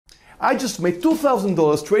I just made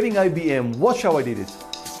 $2,000 trading IBM. Watch how I did it.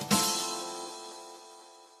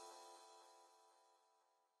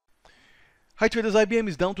 Hi traders, IBM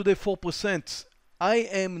is down today 4%. I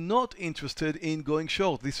am not interested in going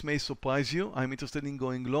short. This may surprise you. I'm interested in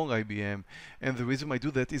going long IBM. And the reason I do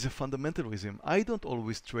that is a fundamental reason. I don't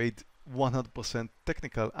always trade 100%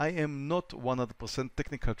 technical. I am not 100%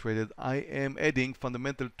 technical traded. I am adding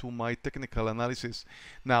fundamental to my technical analysis.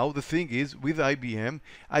 Now the thing is with IBM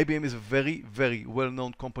is a very, very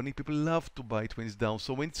well-known company. People love to buy it when it's down.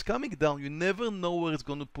 So when it's coming down, you never know where it's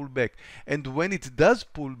going to pull back. And when it does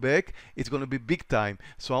pull back, it's going to be big time.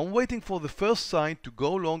 So I'm waiting for the first sign to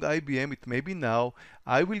go long IBM. It may be now.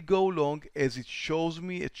 I will go long as it shows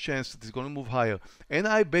me a chance that it's going to move higher. And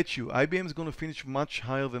I bet you IBM is going to finish much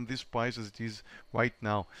higher than this price as it is right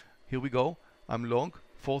now. Here we go. I'm long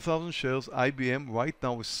 4,000 shares IBM right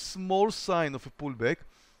now, a small sign of a pullback.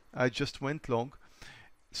 I just went long.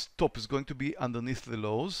 Stop is going to be underneath the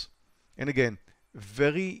lows. And again,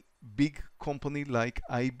 very big company like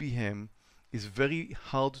IBM is very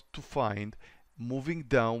hard to find moving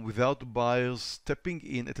down without buyers stepping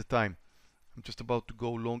in at a time. I'm just about to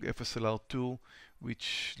go long FSLR2,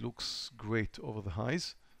 which looks great over the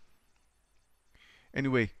highs.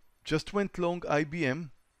 Anyway, just went long IBM,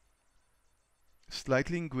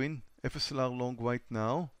 slightly in green, FSLR long right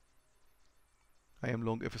now. I am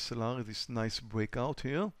long FSLR, this nice breakout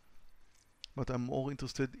here. But I'm more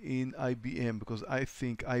interested in IBM because I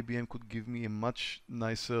think IBM could give me a much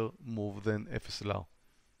nicer move than FSLR.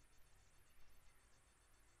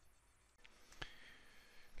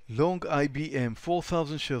 Long IBM,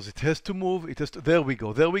 4,000 shares. It has to move. It has to. There we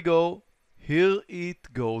go. There we go. Here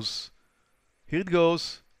it goes. Here it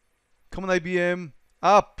goes. Come on, IBM.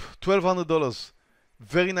 Up $1,200.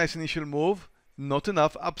 Very nice initial move. Not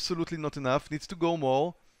enough. Absolutely not enough. Needs to go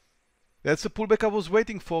more. That's the pullback I was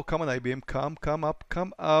waiting for. Come on, IBM. Come up.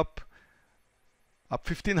 Come up. Up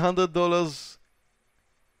 $1,500.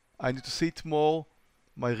 I need to see it more.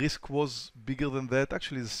 My risk was bigger than that.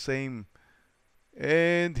 Actually, the same.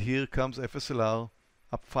 And here comes FSLR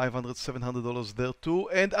up $500, $700 there too.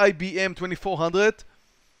 And IBM 2400.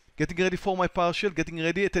 Getting ready for my partial. Getting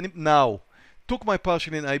ready at any now. Took my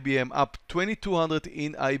partial in IBM up 2200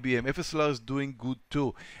 in IBM. FSLR is doing good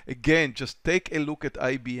too. Again, just take a look at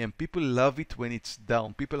IBM. People love it when it's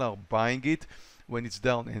down. People are buying it when it's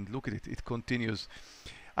down. And look at it. It continues.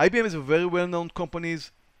 IBM is a very well-known company.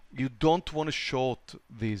 You don't want to short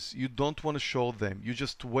these. You don't want to short them. You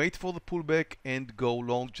just wait for the pullback and go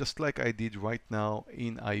long, just like I did right now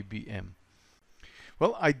in IBM.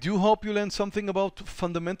 Well, I do hope you learned something about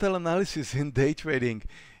fundamental analysis in day trading.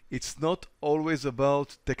 It's not always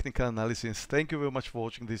about technical analysis. Thank you very much for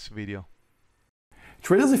watching this video.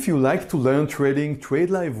 Traders, if you like to learn trading, trade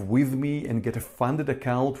live with me and get a funded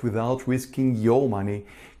account without risking your money,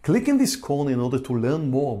 click in this corner in order to learn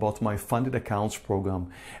more about my funded accounts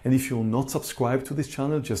program. And if you're not subscribed to this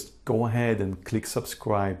channel, just go ahead and click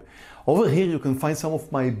subscribe. Over here you can find some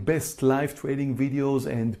of my best live trading videos,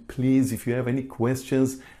 and please, if you have any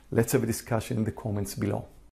questions, let's have a discussion in the comments below.